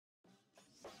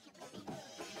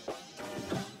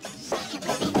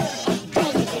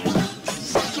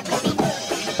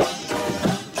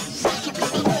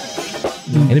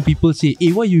and then people say,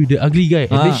 "Hey, why you the ugly guy?"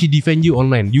 And then she defend you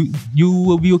online. You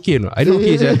will be okay or not? I know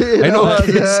okay, sir. I know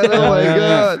okay. Oh my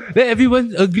god. Then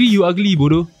everyone agree you ugly,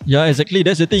 bodoh. Yeah, exactly.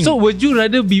 That's the thing. So would you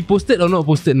rather be posted or not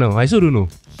posted now? I also don't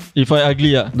know. If I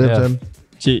ugly Damn son.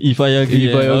 Cik, if I ugly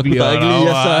aku tak ugly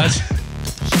yes.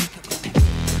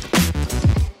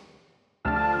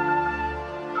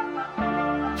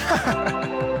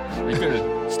 Michael,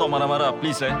 stop marah-marah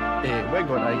please Where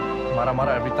got I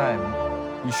marah-marah every time?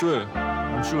 You sure?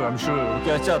 I'm sure.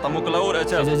 Okay Acha, tamu ke laut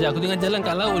Acha. Sekejap, aku tengah jalan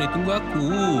kat laut ni. Tunggu aku.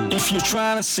 If you're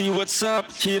trying to see what's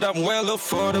up, hit up Wello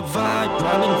for the vibe.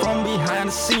 Running from behind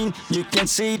the scene, you can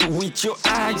see it with your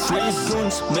eyes. Raise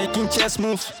goons, making chess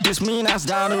moves, this mean us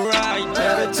down the right.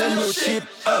 Better turn your shit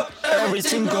up,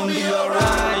 everything gon' be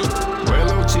alright.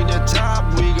 Wello to the top,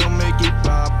 we gon' make it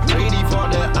pop. Ready for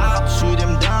the up, shoot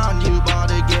them down, you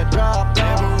bout to get dropped.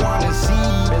 Never wanna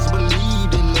see, best believe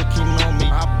they looking on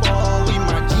me. I ball in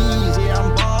my G's, yeah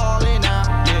I'm ballin' out,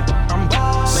 yeah I'm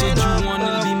ballin' out. Said you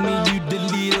wanna leave me, you the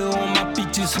leader on my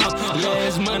pictures, huh?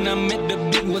 Last month I met the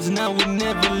big ones, now we're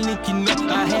never linking up.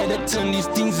 I had to turn these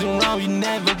things around, you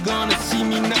never gonna see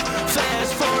me now.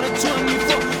 Fast forward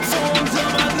 24 phones on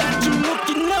my life, you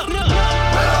looking up.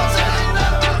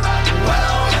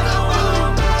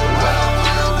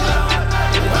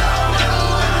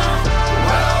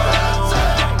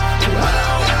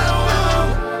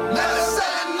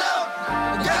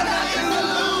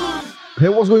 Hey,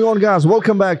 what's going on, guys?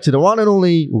 Welcome back to the one and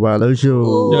only Wello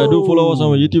Show. Yeah, do follow us on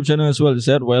our YouTube channel as well. It's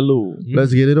at Wello.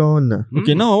 Let's get it on.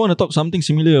 Okay, now I want to talk something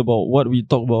similar about what we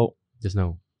talked about. Just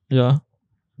now. Yeah.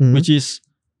 Which is,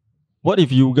 what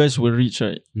if you guys were rich,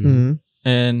 right?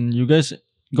 And you guys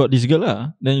got this girl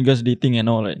lah. Then you guys dating and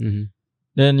all, right?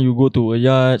 Then you go to a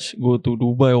yacht, go to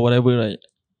Dubai or whatever, right?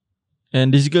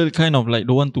 And this girl kind of like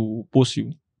don't want to post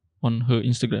you on her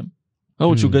Instagram. How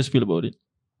would you guys feel about it?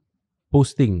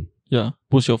 Posting. Yeah,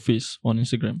 post your face on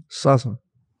Instagram. Sus. I'll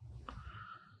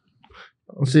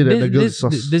say that the girl is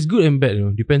sus. There's good and bad, you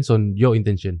know. Depends on your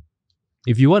intention.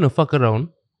 If you want to fuck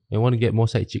around and want to get more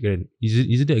side chick, right?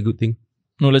 Is it a good thing?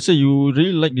 No, let's say you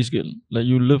really like this girl. Like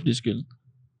you love this girl.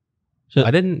 So,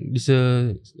 then it's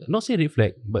a, not say red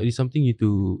flag, but it's something you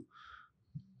to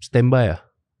stand by.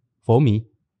 For me.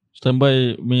 Stand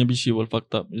by, maybe she will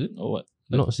fucked up, is it? Or what?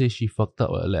 Like, not say she fucked up.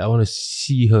 Like I want to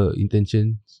see her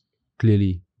intention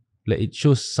clearly. Like it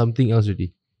shows something else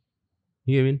already.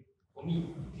 You get what I mean? For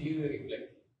me,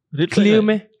 red clear flag,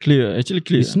 meh? Clear, actually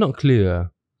clear. It's not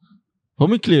clear. For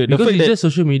me clear. Because it's just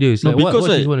social media. It's no, like because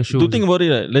what you want to show. To think about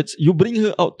it, right? You bring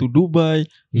her out to Dubai,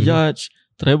 yachts,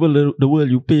 travel the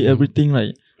world, you pay everything,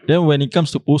 right? Then when it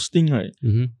comes to posting, right,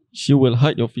 she will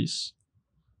hide your face.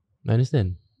 I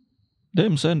understand.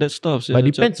 Damn son, that stuff. But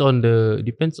depends on the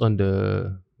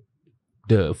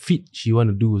fit she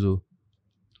want to do so.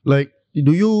 Like,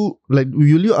 will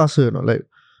you ask her or not? Like,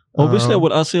 obviously I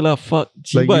would ask her lah, fuck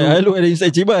Cibai, like I look at it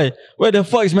inside, Cibai, where the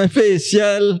fuck is my face,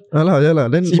 sial? Yeah.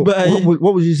 Then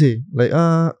what would you say? Like,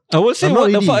 I will say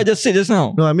what the fuck I just said just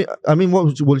now. No, I mean,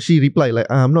 what will she reply? Like,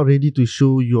 I'm not ready to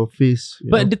show your face.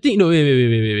 But the thing, no,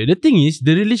 wait. The thing is,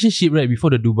 the relationship right before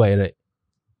the Dubai, right?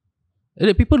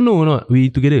 Like, people know or not we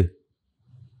together?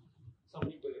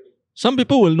 Some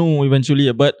people will know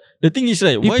eventually, but the thing is,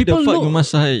 right, why the fuck you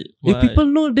must hide? If people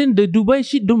know, then the Dubai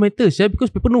shit don't matter,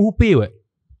 because people know who pay, what?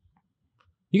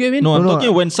 You get what I mean? No, I'm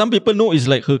talking when some people know is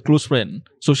like her close friend.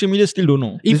 Social media still don't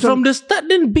know. If from the start,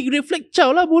 then big red flag,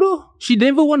 chow lah, bodoh. She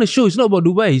never want to show. It's not about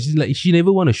Dubai. It's like she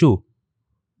never want to show.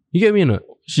 You get me or not?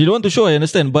 She don't want to show, I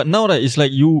understand. But now, right, it's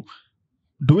like you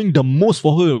doing the most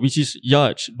for her, which is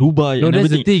yacht, Dubai, no, and that's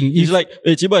everything. The thing. It's like,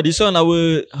 hey, Chiba, this one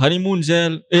our honeymoon,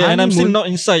 and I'm still not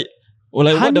inside. Or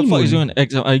like, honeymoon. What the fuck is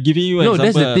going on? I'm giving you an example. No,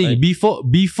 that's the thing.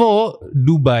 Like, before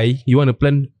Dubai, you want to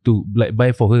plan to like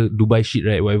buy for her Dubai shit,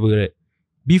 right? Whatever, right?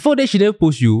 Before that, she never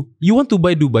post you. You want to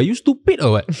buy Dubai? You stupid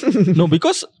or what? No,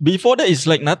 because before that, it's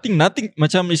like nothing.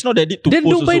 Macam it's not that deep to then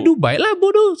post. Then don't buy Dubai lah,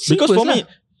 bodoh. Because for me,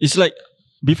 it's like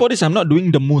before this, I'm not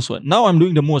doing the most. What now I'm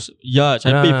doing the most. Yachts,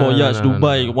 I pay for yachts,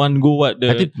 Dubai. One go what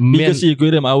the biggest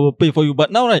aquarium, I will pay for you.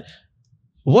 But now, right,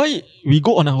 why we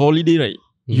go on a holiday, right?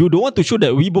 You don't want to show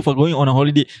that we both are going on a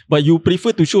holiday, but you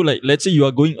prefer to show like, let's say you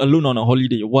are going alone on a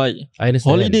holiday. Why? I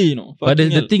understand. Holiday, you know. But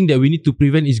the thing that we need to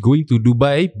prevent is going to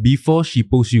Dubai before she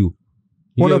posts you.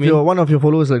 One of your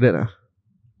followers like that,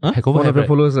 Huh? One of your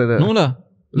followers like that. No lah.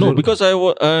 No, because I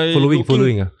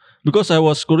following. Because I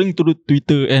was scrolling through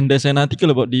Twitter and there's an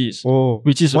article about this. Oh,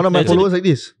 which is one of my followers like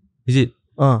this. Is it?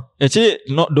 Actually,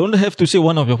 don't have to say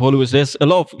one of your followers. There's a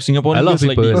lot of Singaporean girls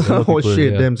like this. Oh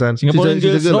shit, damn son. Singaporean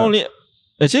girls not only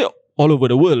actually all over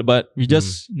the world, but we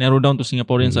just narrow down to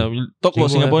Singaporeans. We'll talk about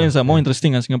Singaporeans are more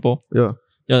interesting than Singapore. Yeah.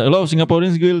 Yeah, a lot of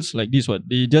Singaporean girls like this one.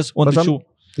 They just want to show.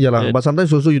 Yeah lah, Yeah. but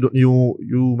sometimes also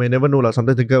you may never know lah.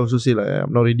 Sometimes the guy also say like,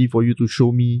 I'm not ready for you to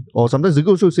show me, or sometimes the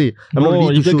girl also say, I'm not No,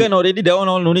 ready if to the show. guy not ready, that one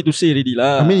all no need to say already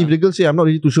lah. I mean, if the girl say I'm not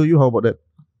ready to show you, how about that?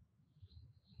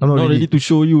 I'm not ready to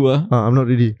show you I'm not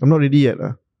ready. I'm not ready yet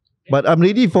but I'm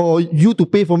ready for you to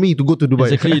pay for me to go to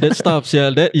Dubai. Exactly, that's tough, yeah.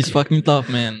 That is fucking tough,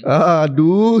 man.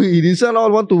 Dude, this one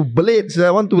all want to blade.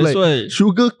 I want to That's like why.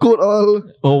 sugarcoat all.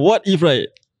 Or what if, right?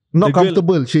 Not The girl-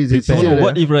 comfortable. She's Or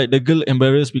what if, right, the girl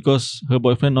embarrassed because her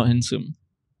boyfriend not handsome?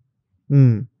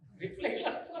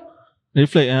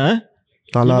 Reflect,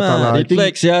 Tak lah. I think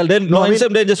Reflex, yeah. Then No, not I mean-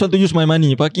 handsome, then just want to use my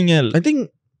money. Fucking hell.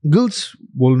 girls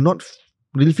will not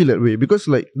really feel that way because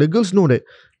like the girls know that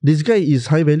this guy is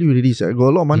high value already. Got a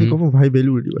lot of money, confirm high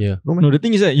value already. What? Yeah. No, man. No, the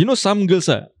thing is that some girls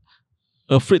are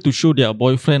afraid to show their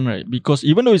boyfriend, right? Because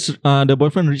even though it's the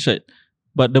boyfriend rich, right,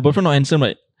 but the boyfriend not handsome,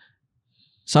 right?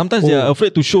 Sometimes they are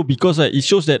afraid to show because it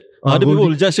shows that other people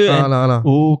will judge her and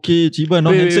okay, Chiba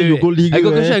not handsome, you gold digger.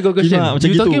 I got question. Macam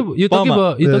You gitu.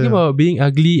 talking about being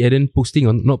ugly and then posting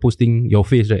or not posting your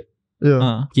face, right?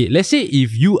 Yeah. Okay, let's say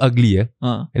if you ugly,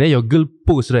 and then your girl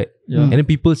post, right? Yeah. And then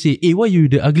people say, "Hey, why you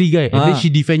the ugly guy?" And then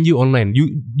she defend you online.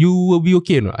 You will be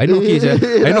okay or not? I know okay, sir.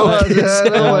 I know okay,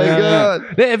 sir. Oh my god.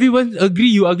 Then everyone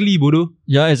agree you ugly, bodoh.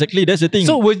 Yeah, exactly. That's the thing.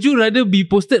 So would you rather be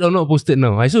posted or not posted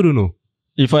now? I also don't know.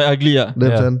 If I ugly, Damn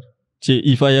Yeah. son.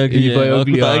 If I ugly, If I aku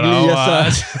ugly, tak ugly, yes,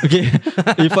 awas. Okay.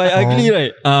 If I ugly,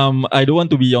 right, I don't want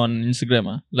to be on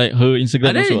Instagram, like her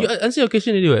Instagram And then also. you answer your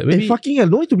question anyway. Hey, Maybe fucking hell,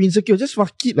 no need to be insecure. Just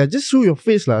fuck it lah. Just show your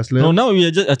face lah. No, now we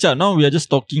are just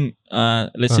talking.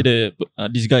 Let's say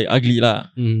this guy ugly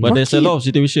lah. But Fuck there's a it. lot of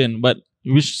situation. But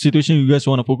which situation you guys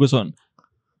want to focus on?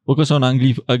 Focus on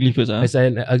ugly first, as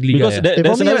an ugly because guy.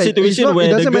 there's another situation it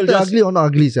where the doesn't girl matter just ugly or not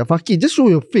ugly. Fuck it. Just show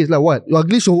your face like what? You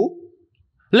ugly show?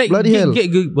 Like bloody hell.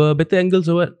 get better angles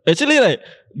or what? actually like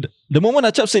the moment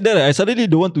Achap said that, I suddenly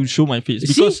don't want to show my face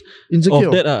because Insecure.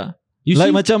 of that. You Like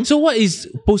see? macam- So what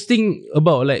is posting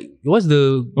about? Like what's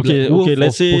the Okay, like, worth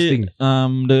let's of say posting?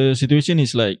 the situation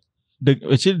is like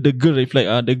the girl reflect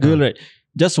the girl right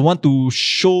just want to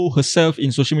show herself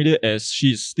in social media as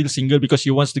she's still single because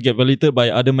she wants to get validated by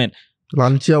other men.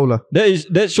 Lanciao lah.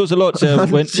 That shows a lot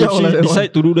when if she Siao lah that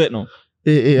decide to do that, no.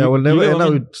 I will never get end what I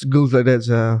up mean? with girls like that.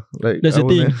 Like That's the I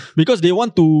will thing. Because they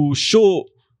want to show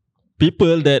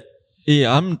people that hey,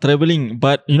 I'm traveling,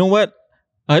 but you know what?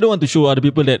 I don't want to show other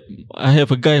people that I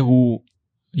have a guy who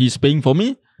he's paying for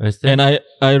me Understand? and I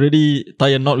already tie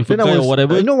a knot with a Then guy or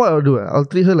whatever. You know what I'll do? I'll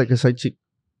treat her like a side chick.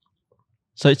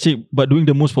 Side chick, but doing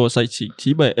the most for a side chick.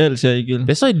 Cibai L saya girl.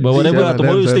 That's why. But whatever, Yeah,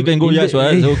 tomorrow you that's- still can go in yacht, the-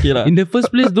 right? So okay lah. In the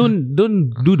first place, don't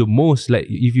do the most. Like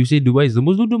if you say Dubai is the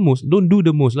most, do the most. Don't do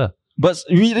the most lah. But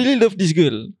we really love this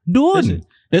girl. Don't.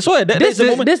 That's why that's the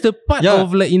moment. That's the part Yeah.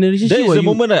 of like in a relationship. That is where the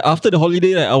you- moment right, after the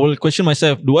holiday, right, I will question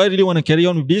myself. Do I really want to carry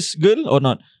on with this girl or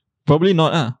not? Probably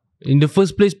not. In the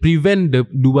first place, prevent the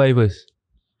Dubai first.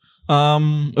 A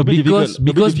bit Because difficult. A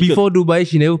bit difficult. before Dubai,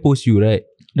 she never post you, right?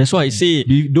 That's why I say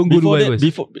Don't go before Dubai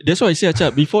that, first. that's why I say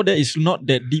Achap, before that is not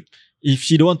that deep. If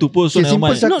she don't want to post, so Okay, never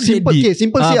mind. simple, Not that simple, deep. okay,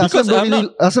 simple. Say Because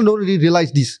Aslam don't really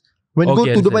realize this. When you go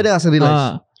Okay, to Dubai, then Aslam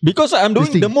realize. Because I'm doing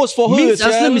This thing. the most for her. Means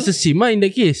sial. Aslam is a sima in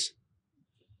that case.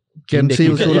 Can In that say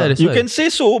case, also yeah, lah. that's You why. can say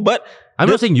so, but I'm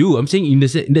not saying you. I'm saying in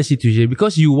that situation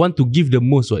because you want to give the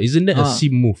most. What isn't that a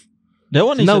sim move? that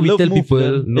one is Now a we love tell move. people,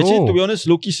 man. no. Actually, to be honest,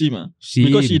 low-key sim. Sim.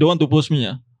 Because she don't want to post me.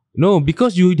 No,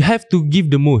 because you have to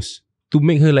give the most to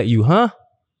make her like you, huh?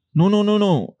 No.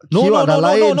 Kiwak dah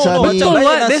lain, Sani. Betul Lain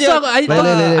what? lah, That's sial. what I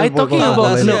Lain, talking lain,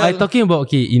 about. lain, No, lain. I talking about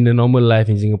okay in the normal life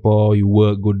in Singapore, you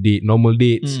work, go date, normal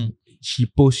dates. She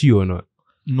post you or not?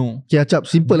 No. Okay, Acap,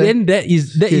 simple Then that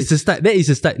is a start. That is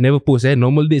a start. Never post.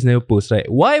 Normal dates never post. Right?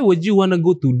 Why would you wanna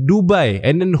go to Dubai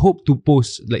and then hope to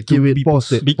post like to Okay, wait, be pause.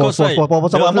 posted? Because Pause,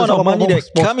 pause, the amount of money that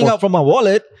coming out from my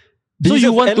wallet. So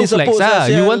you deserve want at to least a flex, post, ah?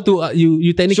 sial. You want to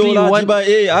you technically Show lah, want. Jibai,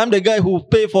 hey, I'm the guy who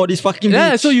pay for this fucking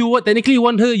Yeah, bitch. so you technically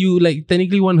want her. You like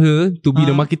technically want her to be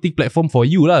the marketing platform for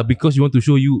you lah, because you want to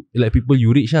show you like people you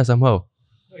reach lah somehow.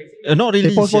 Not really.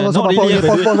 Pause, sia, pause, not pause, really.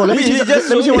 pause, pause, pause. Let me It's say- just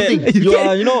let me say so one that thing. you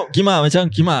are,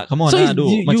 Kima, come on So lah, is- doh.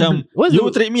 you- Macam what's you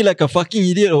the- treat me like a fucking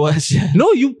idiot or what? sia. No,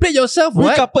 you played yourself. We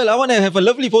What? couple, I want to have a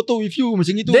lovely photo with you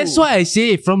macam itu. That's why I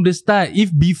say from the start,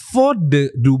 if before the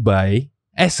Dubai,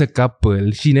 as a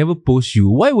couple, she never post you,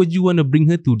 why would you want to bring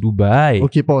her to Dubai?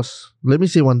 Okay, pause. Let me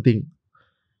say one thing.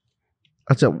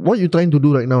 Acap, what you trying to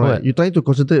do right now, right? What? You're trying to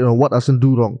concentrate on what Aslam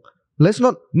do wrong. Let's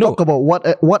not No. talk about what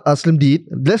Aslam did.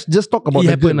 Let's just talk about It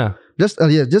the girl. happened lah.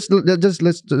 Just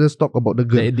let's talk about the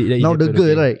girl. That it Now the happened,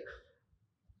 girl, okay. right?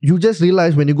 you just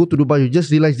realize when you go to Dubai, you just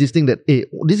realize this thing that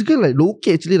this girl like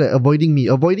low-key actually like avoiding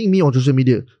me on social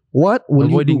media. What will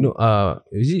avoiding? you do? No,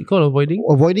 is it called avoiding?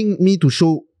 Avoiding me to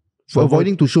show,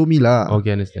 avoiding to show me lah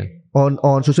Okay, understand. on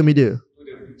social media.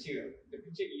 The picture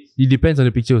is It depends on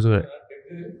the picture also, right?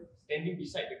 the girl standing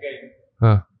beside the guy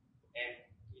Huh. and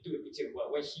he took a picture. But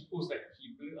when she posts, like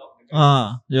he blur out the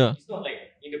guy. Yeah. It's not like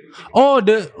in the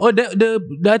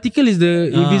picture. The article is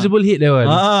the invisible head that one.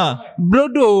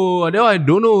 Brodo, that one I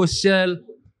don't know. Shell.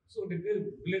 So the girl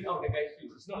blurred out the guy's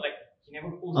face. It's not like he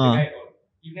never post the Ah. guy at all.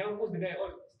 If never post the guy at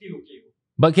all, still okay.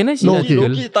 But can I see No, the okay. article?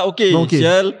 Loki tak okay, No, okay.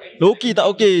 sial. Loki tak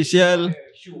okay, sial.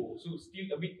 Show, so still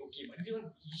a bit okay. But this one,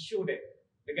 he showed that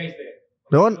the guy's there.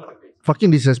 That one fucking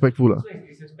disrespectful lah. So it's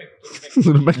disrespect To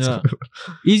the max. Yeah.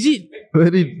 Is it?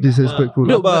 Very disrespectful.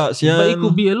 No, Rabak, sial. But it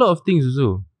could be a lot of things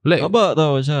also. Like Abang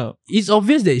tau macam. it's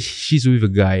obvious that she's with a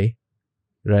guy,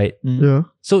 right? Yeah,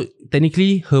 So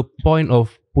technically, her point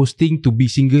of posting to be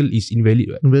single is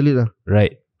invalid, valid lah.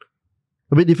 right?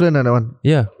 A bit different lah that one.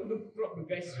 Yeah. crop the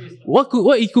guy's face. What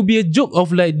it could be a joke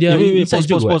of like their Wait, inside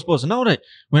joke. pause. Now right,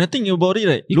 when I think about it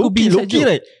right, It could be inside Loki joke.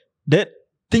 right, that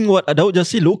thing what Daud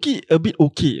just say, Loki a bit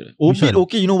okay. A Which bit one?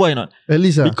 okay, you know why not? At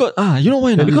least lah. Because you know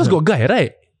why not? Because got guy,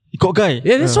 right? got guy.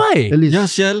 Yeah, that's why. At least. Yeah,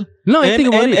 sial. Now I think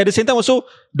about and it. at the same time also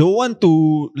don't want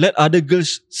to let other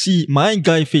girls see my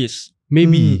guy face.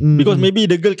 Maybe. Because maybe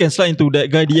the girl can slide into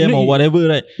that guy DM or whatever,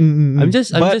 right? I'm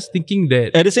just But- thinking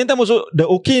that At the same time also the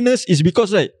okayness is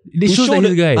because right they to show show that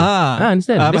he's a guy. I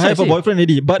understand. have That's what I a say. boyfriend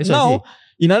already. But That's what I now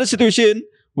in other situation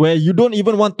where you don't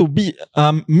even want to be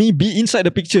me be inside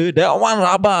the picture, that one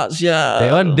rabak, yeah.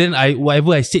 That one, then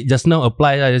whatever I said just now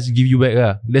apply. I just give you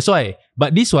back. That's why.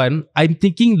 But this one, I'm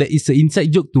thinking that it's an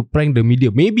inside joke to prank the media.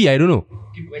 Maybe, I don't know.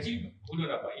 Okay, but actually, hold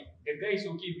on, but if the guy is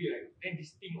okay with it, right, then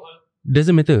this thing all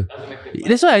Doesn't matter. doesn't matter. But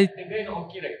That's why the guy not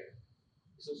okay, right?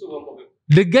 It's also one problem.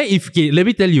 the guy, let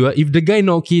me tell you, if the guy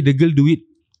not okay, the girl do it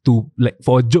to like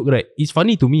for a joke, right? It's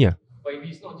funny to me. But if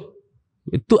it's not joke,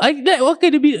 What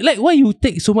can it be like? Why you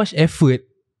take so much effort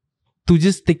to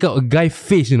just take out a guy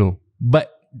face, But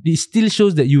it still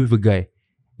shows that you with a guy.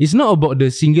 It's not about the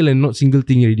single and not single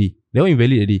thing already. That one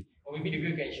invalid already. or maybe the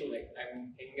girl can show like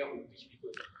I'm hanging out with rich people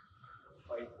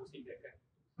by posting that guy.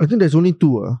 I think there's only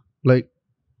two. Like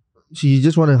she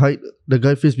just want to hide the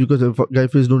guy face because the guy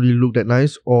face don't really look that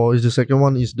nice, or is the second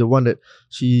one is the one that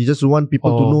she just want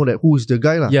people to Or- know that who is the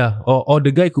guy lah. Yeah, or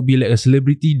the guy could be like a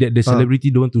celebrity that the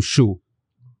celebrity don't want to show.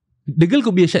 The girl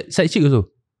could be a side chick also.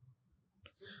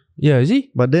 Yeah, see?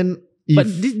 But then if But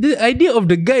the idea of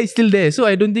the guy is still there, so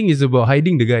I don't think it's about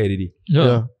hiding the guy already.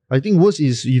 yeah, I think worse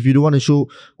is if you don't want to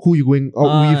show who you going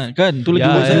out with. Kan tu lagi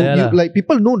Yeah, worse, yeah, kan? yeah. You, like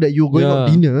people know that you're going out Yeah.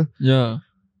 dinner, Yeah.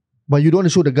 but you don't want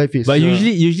to show the guy face. But Yeah.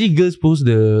 usually girls post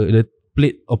the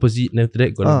plate opposite, and after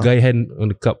that got a guy hand on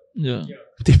the cup. Yeah.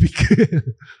 Typical.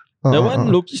 That one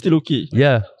Loki still okay.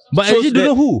 Yeah. But I Shows actually don't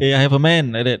know who. Hey, I have a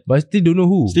man like that. But I still don't know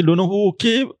who. Still don't know who.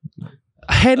 Okay.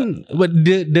 Hand, but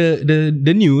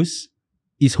the news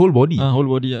is whole body. Whole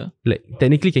body. Yeah. Like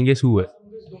technically can guess who. What? Some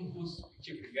girls don't post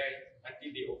picture with the guy until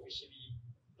they officially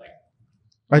like.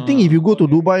 I think if you go to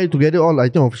Dubai together, all I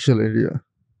think official already.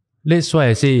 That's why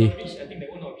I say Rich, I think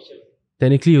that one not official.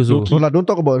 technically also. No lah, don't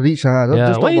talk about rich lah. Yeah,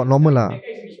 Just talk why- about normal lah. That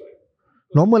guy is rich, right?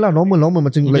 Normal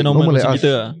macam Okay, like normal like macam us.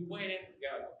 kita lah. You buy then,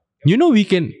 yeah. You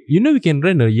know we can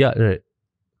rent a yacht, right?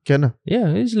 Can lah.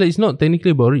 Yeah, it's like it's not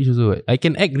technically about rich also. Right? I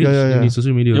can act rich Yeah, yeah, in yeah.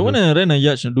 social media. You Also. wanna rent a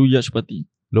yacht and do yacht party?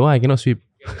 No, I cannot swim.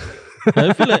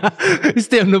 I feel like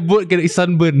Stay on the boat, get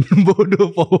sunburn.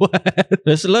 Bodoh for what?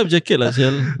 there's a life jacket lah,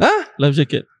 sial. Huh? Life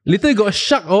jacket. Later got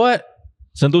shark or what?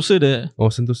 Sentosa there.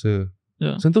 Oh, Sentosa.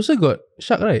 Yeah. Sentosa got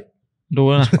shark, right? Don't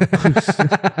want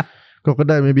lah.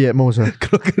 Crocodile maybe at most.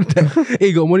 Crocodile.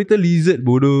 Got monitor lizard,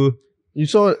 bodoh. You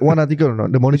saw one article or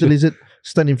not? The monitor lizard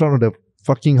stand in front of the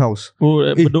fucking house. Oh,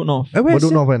 at Bedok North. Where? But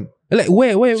don't know when. Like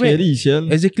where? Scary,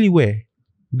 sial. Exactly where?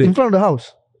 In front of the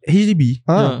house. HDB?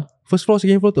 Yeah. First floor,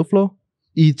 second floor, third floor?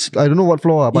 It's I don't know what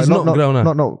floor, but It's not not ground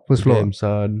lah. not first floor. Damn,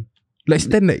 son. Like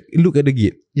stand like look at the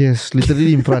gate. Yes,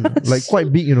 literally in front. Like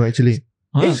quite big, actually.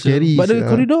 Huh, sial. Scary. But the sia.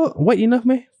 corridor wide enough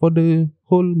meh for the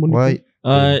whole monitor?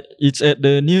 Why? It's at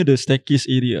the near the staircase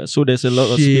area, so there's a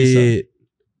lot of space. Shit.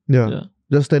 Yeah. Yeah.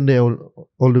 Just stand there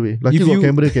all the way. Lucky If got you-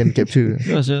 camera can capture.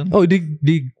 Yeah, sial. Oh, the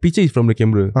picture is from the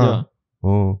camera. Yeah.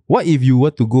 Oh, what if you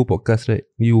want to go podcast, right?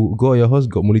 You go at your house,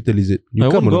 got monitor lizard. You I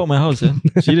come won't or go out not? my house, eh.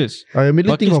 Serious. I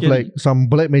immediately Fucking think of scary. like some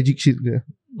black magic shit there.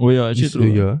 Oh yeah, actually Yes,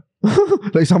 true. yeah.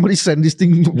 Like somebody sent this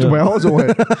thing to Yeah. my house or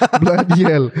what? Bloody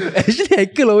hell. Actually, I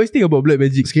can always think about black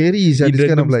magic. Scary is In this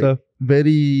kind of random like stuff.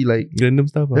 very like Random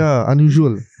stuff. yeah,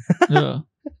 unusual. Yeah.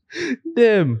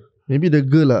 Damn. Maybe the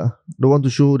girl don't want to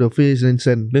show the face and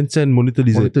send Then send monitor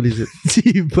lizard. monitor lizard.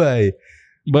 Cibai.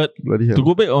 But Bloody to hell.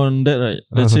 go back on that, right?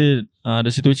 Let's say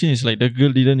the situation is like the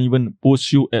girl didn't even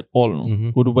post you at all. No?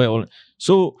 Mhm. Go Dubai all.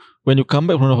 So when you come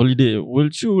back from the holiday, will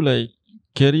you like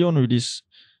carry on with this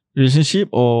relationship,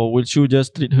 or will you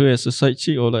just treat her as a side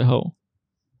chick, or like how?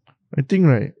 I think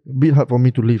right, a bit hard for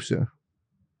me to leave, yeah.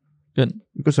 Kan?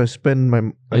 Because I spend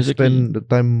the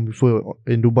time before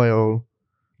in Dubai all.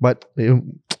 But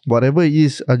whatever it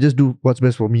is, I just do what's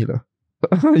best for me lah.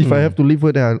 If I have to leave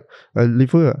her, then I'll leave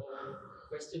her.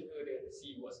 Question her and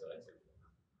see what's her answer.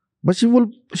 But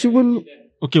she will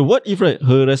Okay, what if right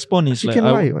her response is she like can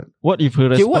lie. What? what if her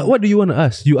Okay, response? what do you want to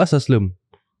ask? You ask Aslam.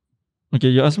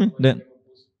 Okay, you ask me then.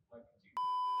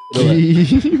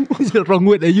 What's the wrong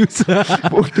word I use?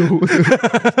 Bodoh.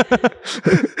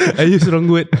 I use wrong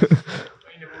word.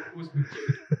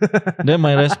 Then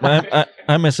my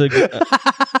I'm as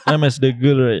the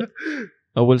girl, right?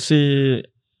 I will say,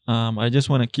 I just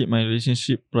want to keep my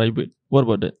relationship private. What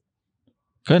about that?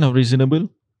 Kind of reasonable.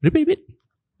 Repeat.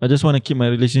 I just want to keep my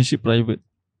relationship private.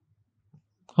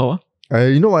 How?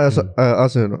 You know what I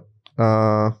asked her? No?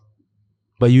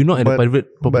 But you're not at a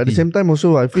private property. But at the same time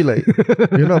also, I feel like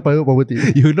you're not private property.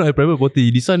 You're not a private property.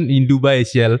 This one in Dubai,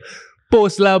 Shell.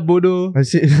 Post lah, bodoh. I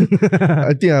said,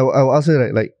 I think I'll ask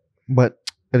her like, but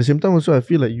at the same time also, I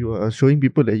feel like you are showing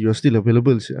people that you are still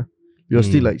available. Yeah? You are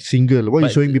still like single. Why are you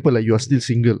But- showing people like you are still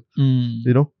single?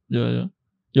 You know? Yeah.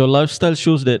 Your lifestyle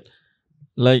shows that,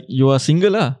 like, you are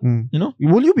single lah. You know?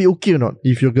 Will you be okay or not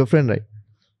if your girlfriend like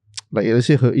let's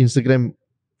say her Instagram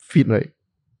feed right,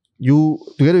 you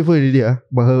together with her already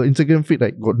but her Instagram feed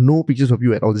like got no pictures of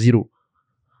you at all, zero.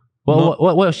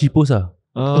 What she post ah?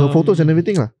 Her photos and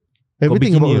everything lah.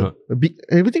 Everything bikini about her.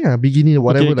 Everything bikini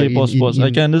whatever. Okay, like pause.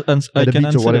 I can at the answer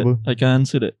beach or whatever. that. I can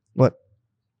answer that. What?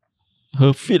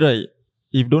 Her feed, right?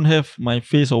 If don't have my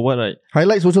face or what, right?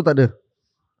 Highlights also tak ada.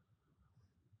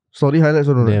 Story highlights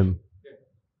also no. Damn.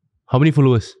 How many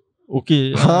followers?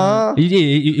 Okay.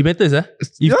 It matters ah.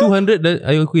 If 200, then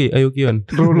are you okay one?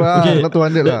 Bro lah, Okay, not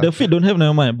 200 lah. The feed don't have,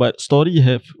 never mind. But story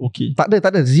have, okay. Tak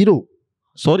ada, zero.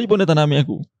 Story pun dia tak nak ambil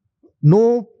aku.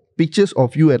 No pictures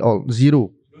of you at all,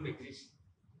 zero.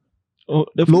 Oh, Low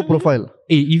definitely. profile.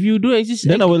 If you don't exist,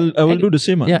 Then act, I will do the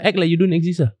same. yeah, act like you don't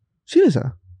exist ah. Serious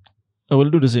I will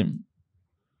do the same.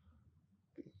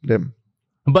 Damn.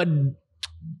 But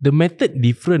the method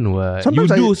different what. Sometimes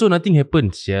You do I- also nothing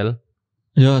happens, Shell.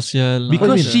 Yeah, sial. Because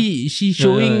What do you she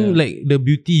showing Yeah. like the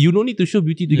beauty. You don't need to show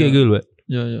beauty to get Yeah. girl what.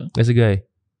 Yeah. As a guy.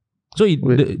 So Wait.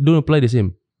 don't apply the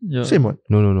same. Yeah. Same one.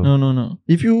 No. No.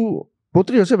 If you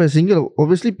portray yourself as single,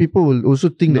 obviously people will also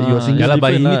think that you are Nah, single. Yeah lah,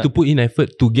 but you different need lah. to put in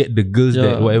effort to get the girls Yeah.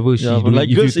 that whatever she Yeah, but doing. like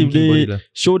you girls, if thinking about they it lah.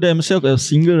 show themselves as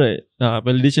single, right?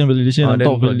 Validation on then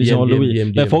top of got validation all the way.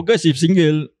 DM. Like for guys, if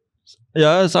single,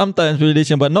 yeah, sometimes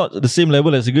validation, but not the same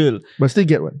level as a girl. But still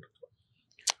get one.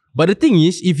 But the thing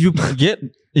is, if you Get,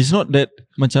 it's not that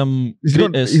macam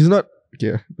great as. It's not.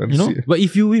 Okay. You know? but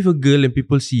if you with a girl and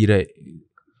people see right,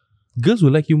 girls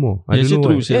will like you more. I Yeah, don't know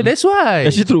true, why. sia. Yeah, that's why.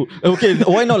 Actually true. Okay,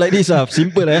 why not like this?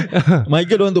 Simple My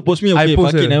girl want to post me. I Okay,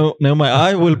 post fuck it. her. Never mind.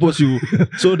 I will post you.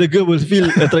 So the girl will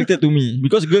feel attracted to me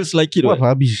because girls like it. What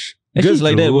Right? rubbish. Girls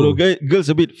like that. true. Bro. Girls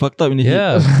a bit fucked up in the head.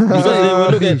 Yeah.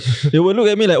 Because they will look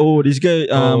at me like, oh, this guy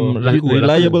laku,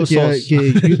 reliable Okay, source.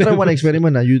 okay. You try one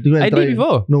experiment. You go and I try. did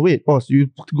before. No, wait, pause.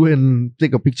 You go and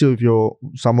take a picture with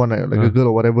someone like a girl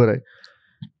or whatever, right?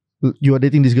 You are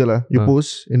dating this girl, you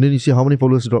post and then you see how many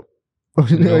followers drop.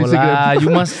 No lah, you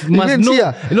must You can know.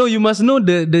 see, No, you must know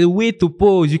the way to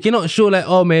pose. You cannot show like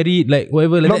married, like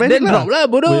whatever. Like Not that. married Then lah. drop lah,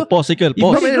 bodoh. Wait, pause, Sikal. If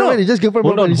No, Pause. not- man, you just girlfriend.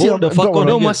 Hold on, you see hold how the fuck drop on. or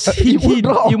No, not. must It will hint.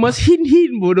 drop. You must hint,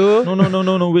 bodoh.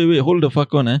 No. Wait. Hold the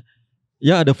fuck on.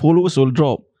 Yeah, the followers will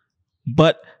drop,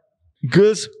 but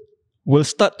girls will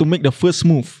start to make the first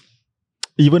move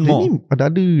even more. Ini ada.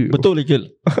 Betul,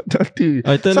 Ikil. Ada.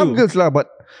 I tell Some you. girls lah, but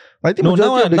I think No,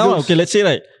 majority of the now, girls. okay, let's say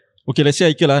right. Okay, let's say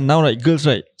Ikil now right, girls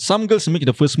right. Some girls make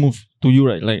the first move to you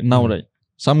right, like now right.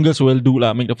 Some girls will do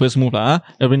make the first move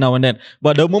every now and then.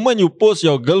 But the moment you post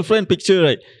your girlfriend picture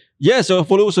right, yes, your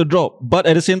followers will drop. But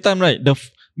at the same time right, the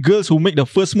girls who make the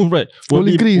first move right Will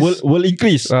increase. Will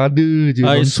increase. Ada je.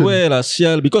 I nonsense. swear lah,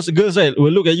 sial. Because girls right will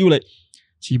look at you like,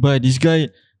 Cibai, this guy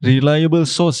reliable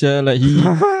source like he.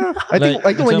 I think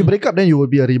like, when you macam- break up, then you will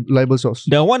be a reliable source.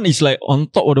 That one is like on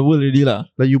top of the world already lah.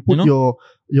 Like you put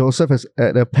yourself as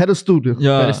at a pedestal.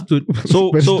 Yeah. Pedestal.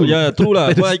 So Pedestal. yeah, true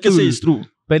lah. What I can say is true.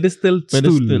 Pedestal.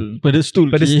 Stool. Pedestal.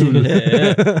 Pedestal.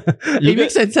 Yeah. You It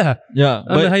makes sense lah. Yeah,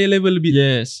 On a but higher level a bit.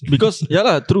 yes, because yeah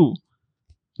lah, true.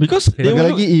 Because they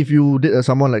will look, Lagi if you date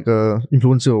someone like a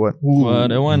influencer or what. Ooh.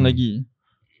 that one lagi.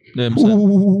 Damn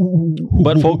son.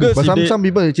 But for girls, But if some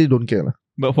people actually don't care lah.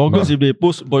 But for girls, if they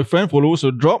post boyfriend, followers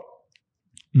will drop.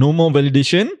 No more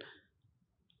validation.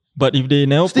 But if they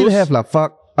never Still post, have lah.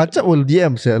 Fuck. Acap will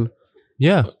DM sell.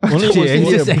 Yeah. Only Actually,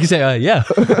 was just accept yeah.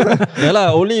 yeah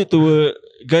lah, only to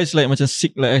guys like macam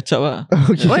sick like Acap lah.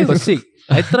 Why for sick?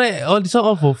 I try all this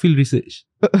all for field research.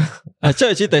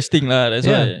 Acap actually testing lah. That's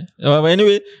Yeah. why. But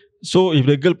anyway, so if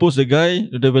the girl post the guy,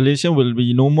 the validation will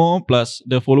be no more. Plus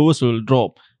the followers will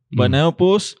drop. But now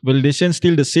post validation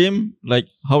still the same like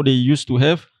how they used to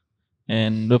have,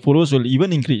 and the followers will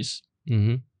even increase.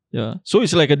 Mm-hmm. Yeah. So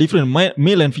it's like a different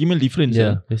male and female difference.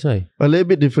 Yeah, that's why. A little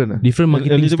bit different lah. Different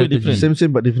marketing little bit strategy. different.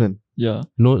 Same but different. Yeah.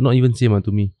 No, not even same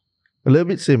to me. A little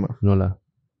bit same lah. No lah.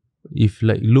 If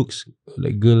like looks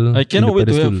like girl, I cannot in the wait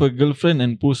to pedestal, have a girlfriend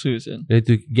and post her. They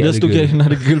to get Just the to girl. get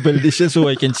another girl validation so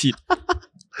I can cheat.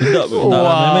 Tak,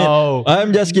 Wow.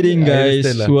 I'm just kidding I guys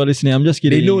understand lah. who are listening. I'm just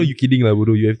kidding. They know you kidding lah,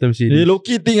 bodoh. You every time say They this.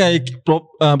 low-key think I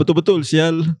betul-betul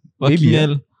sial. Maybe, Fucking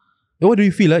hell. What do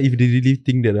you feel if they really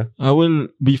think that? I will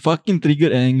be fucking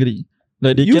triggered and angry.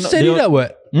 Like they You cannot. set they it up what?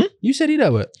 Hmm? You set it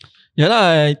up what? Yeah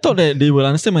lah. I thought that they will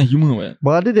understand my humor. What?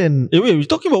 But other than Wait, we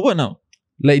talking about what now?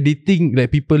 Like they think, like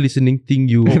people listening think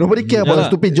you. nobody care about Yeah a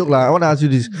lah. stupid joke lah. I want to ask you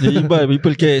this.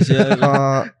 People care. Sial.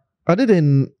 Other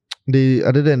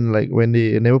than like when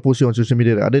they never post you on social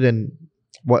media, other than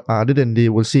they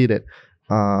will say that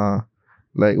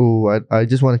like I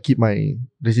just want to keep my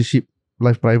relationship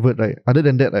life private, right? Other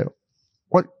than that, like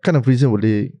what kind of reason would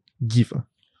they give?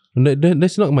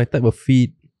 That's not my type of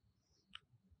feed.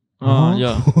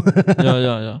 Yeah.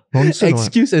 Yeah. Nonsense.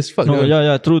 Excuse as fuck. No, that one.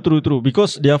 yeah. True.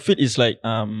 Because their feed is like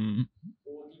No.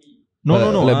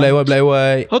 Like black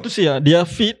white. How to say? Their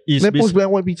feed is Let's post black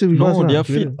and white picture with us no. lah, Their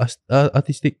together. feed.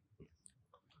 Artistic.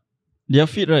 Their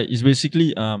feed right is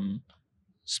basically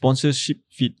sponsorship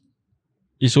feed.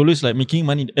 It's always like making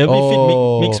money. Every feed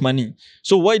makes money.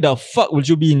 So why the fuck would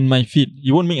you be in my feed?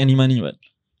 You won't make any money, right?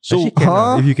 So Actually can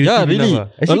lah, if you creative yeah, enough really. lah.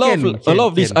 Actually A lot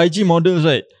of these IG models,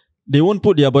 right? They won't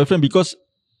put their boyfriend because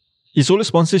it's always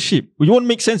sponsorship. It won't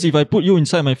make sense if I put you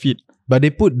inside my feed. But they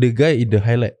put the guy in the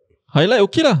highlight. Highlight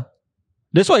okay lah.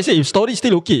 That's why I say if story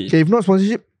still okay. Okay, if not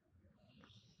sponsorship.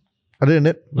 Other than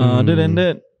that, Other than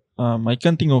that, I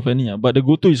can't think of any. But the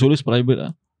go-to is always private.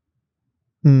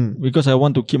 Because I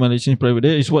want to keep my relationship private.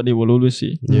 That is what they will always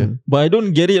say. Yeah. But I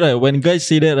don't get it right. When guys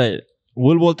say that, right,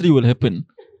 World War 3 will happen.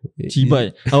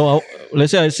 Cibai.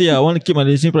 Let's say I say I want to keep my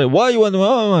relationship private. Why you want to?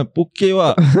 Pokey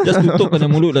wah. Just tutup kan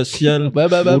mulut dah sial.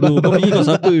 Bodoh. Kau bingit kau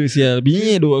siapa sial?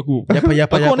 Bingit doh aku.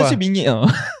 Yapa. Aku honestly bingit tau.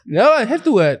 Yeah, have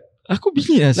to what? Aku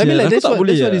bingit lah I mean sial. like Aku that's tak what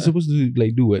boleh they're lah. supposed to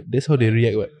like do what? That's how they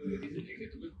react what?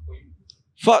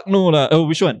 Fuck no lah. Oh,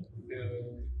 which one?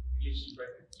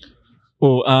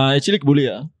 Oh, actually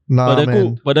boleh lah. nah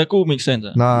man. Pada aku make sense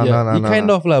lah. Nah. It kind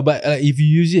of lah, but if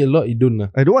you use it a lot, you don't lah.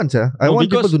 I don't want, sir. I want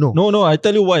people to know. No, I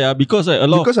tell you why. Because a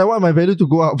lot. Because I want my value to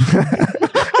go up.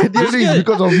 At the end it's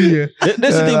because of me.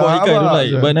 That's the thing about Ika. I don't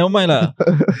like. But never mind lah.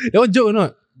 That one joke or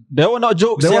not? That one not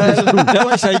jokes. That one is true. That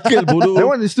one cycle bodoh. That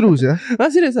one is true, sir.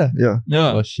 Serious ah? Yeah.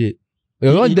 Yeah. Oh shit.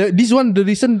 The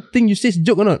recent thing you say is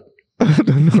joke or not?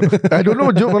 I don't know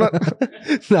joke or not.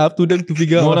 Up to them to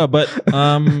figure No out. lah, but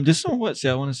there's not what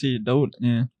I want to say. Daud.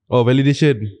 Yeah. Oh,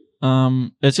 validation.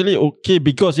 Actually okay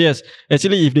because yes.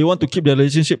 Actually, if they want to keep their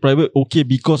relationship private, okay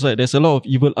because like there's a lot of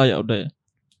evil eye out there.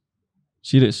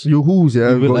 Serious. You who,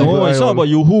 sir? No, it's not about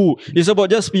you who. It's about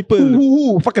just people.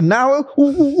 Who? Fucking now.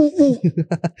 Who?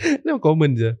 No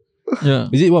common je. Yeah.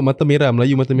 Is it what mata merah?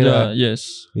 Melayu mata merah? Yeah.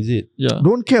 Yes. Is it? Yeah.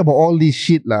 Don't care about all this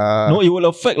shit lah. No, it will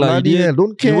affect lah. Bloody hell,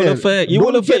 don't care. It will affect. It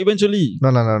will Don't affect get- eventually.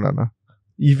 No.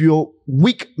 If you're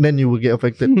weak, then you will get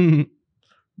affected.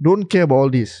 Don't care about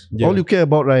all this. Yeah. All you care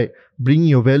about, right?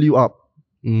 Bringing your value up.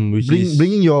 Which is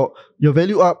Bringing your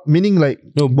value up, meaning like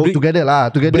no, both together lah.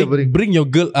 Together. bring your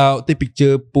girl out, take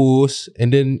picture, post, and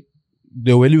then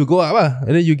the value will go up lah.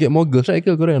 And then you get more girls, right?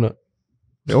 Correct or not?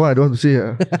 That one I don't want to say.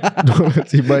 Don't want to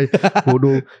say bye.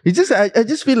 Bodoh. It's just I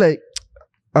just feel like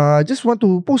I just want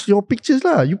to post your pictures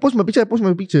lah. You post my picture, I post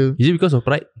my picture. Is it because of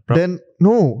pride? Then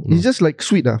no, it's just like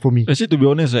sweet lah for me. Actually, to be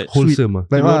honest, right, Wholesome ah.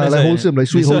 Like, to be honest, like wholesome, like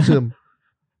sweet this one- wholesome.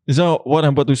 It's not what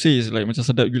I'm about to say is like macam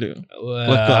sedap gila.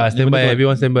 Kelakar. Stand by, Ni benda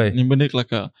everyone stand by. Ni benda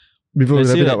kelakar. Before we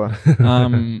Let's wrap say it up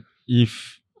like,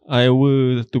 if I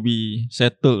were to be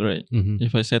settled, right? Mm-hmm.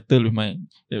 If I settle with my,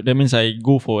 that means I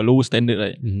go for a lower standard,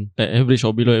 right? Mm-hmm. Like average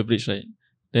or below average, right?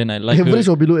 Then I like average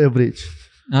her. or below average?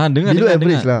 Dengar, Below dengar,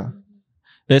 average dengar. lah.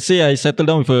 Let's say I settle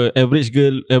down with a average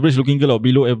girl, average looking girl or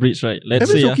below average, right? Let's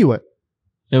Average say okay what?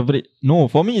 average. No,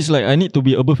 for me it's like I need to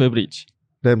be above average.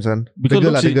 Damn son. Because The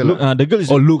girl lah, the girl lah. the girl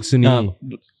is Oh, looks ni.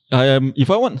 if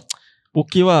I want,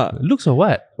 Okay lah. Looks or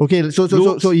what? Okay, so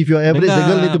Looks. if you're average, the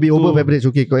girl need to be above average.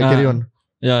 Okay, carry on.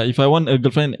 Yeah, if I want a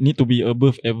girlfriend, need to be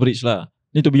above average lah.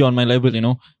 Need to be on my level, you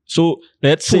know. So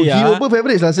let's So say he above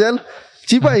average lah, sial.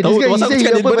 Cibai, this guy he say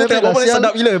he above average lah, sial.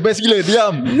 sedap gila, best gila.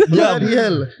 Diam. Bloody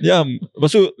hell. Diam.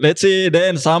 Lepas tu, let's say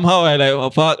then somehow I like,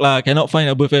 oh, fuck lah, cannot find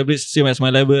above average same as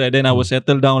my level, and then I will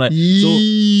settle down like.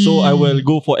 So I will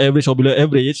go for average or below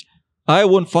average. I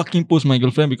won't fucking post my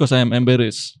girlfriend because I am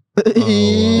embarrassed.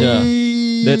 Yeah.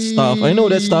 That's tough. I know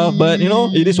that's tough, but you know,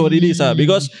 it is what it is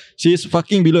because she's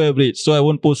fucking below average. So I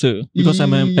won't post her because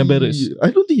I'm embarrassed. I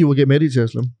don't think you will get married,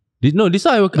 Islam. No, this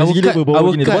one I will cut.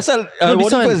 Pasal No, this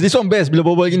one first. This one best bila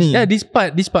berbual gini. Yeah, this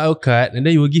part I will cut, and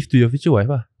then you will give to your future wife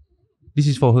lah. This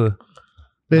is for her.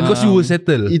 Then Because you will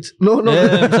settle. It's no.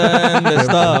 Yeah, man, that's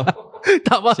tough.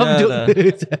 Tak faham Sial joke lah.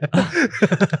 dia.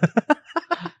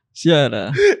 Sial lah.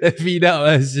 Feed up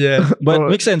lah sial. But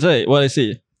makes sense, right? What I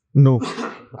say. No.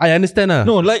 I understand lah.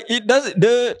 No, like it does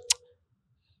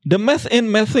the math and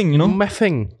mathing, you know.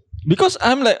 Mathing. Because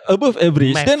I'm like above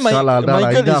average, Math. then my Salah, dah lah,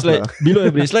 girl is enough like lah. below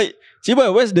average. Like, Ciba,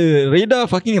 where's the radar?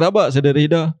 Fucking rabak, the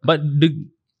radar. But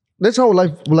That's how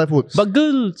life works. but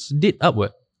girls date up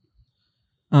what?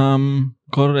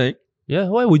 Correct. Yeah,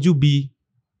 why would you be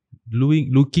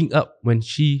looking up when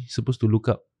she supposed to look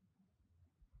up?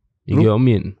 You get what I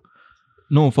mean?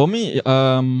 No, for me,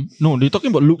 no, they're talking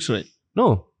about looks, right?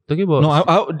 No, talking about No,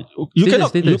 you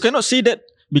Status. cannot say that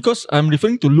because I'm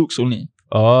referring to looks only.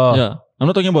 Oh, Yeah, I'm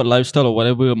not talking about lifestyle or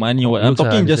whatever, money or what. I'm Looks, I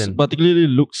talking just understand. particularly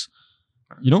looks.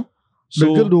 You know. The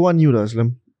girl don't want you,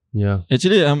 Islam. yeah.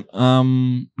 Actually,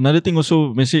 another thing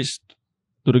also message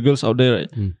to the girls out there,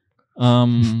 right?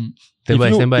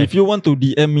 Stand by. If you want to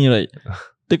DM me, right,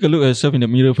 take a look at yourself in the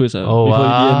mirror first, Oh before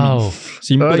you DM me. wow.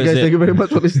 Simple Alright as guys, that. thank you very much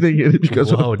for listening.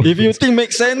 Because Wow, If you think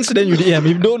makes sense, then you DM.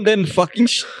 If don't, then fucking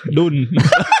don't.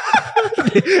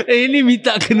 ini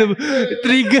minta kena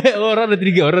trigger orang dah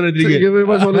trigger. thank you very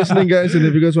much for listening, guys. And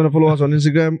if you guys want to follow us on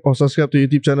Instagram or subscribe to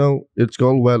YouTube channel, it's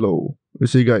called Wello.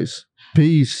 We'll see you guys.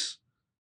 Peace.